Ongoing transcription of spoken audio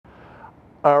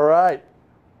All right.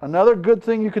 Another good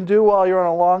thing you can do while you're on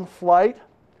a long flight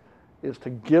is to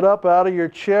get up out of your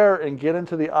chair and get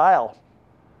into the aisle.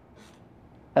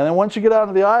 And then once you get out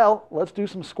into the aisle, let's do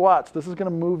some squats. This is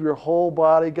going to move your whole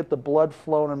body, get the blood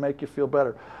flowing, and make you feel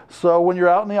better. So when you're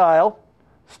out in the aisle,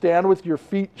 stand with your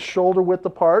feet shoulder width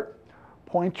apart,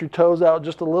 point your toes out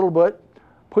just a little bit,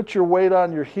 put your weight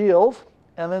on your heels,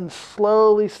 and then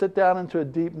slowly sit down into a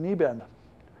deep knee bend.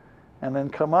 And then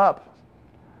come up.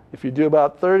 If you do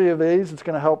about 30 of these, it's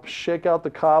going to help shake out the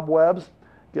cobwebs,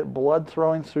 get blood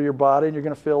flowing through your body, and you're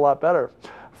going to feel a lot better.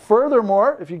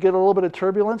 Furthermore, if you get a little bit of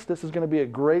turbulence, this is going to be a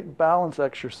great balance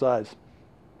exercise.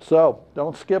 So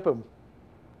don't skip them.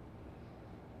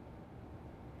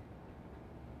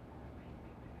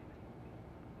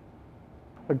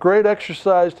 A great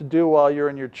exercise to do while you're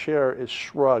in your chair is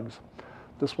shrugs.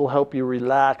 This will help you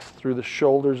relax through the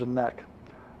shoulders and neck.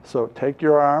 So take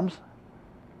your arms,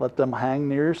 let them hang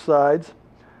near your sides.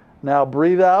 Now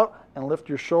breathe out and lift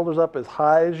your shoulders up as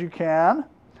high as you can,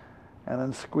 and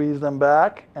then squeeze them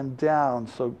back and down.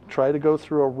 So try to go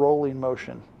through a rolling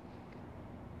motion.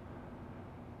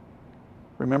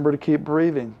 Remember to keep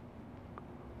breathing.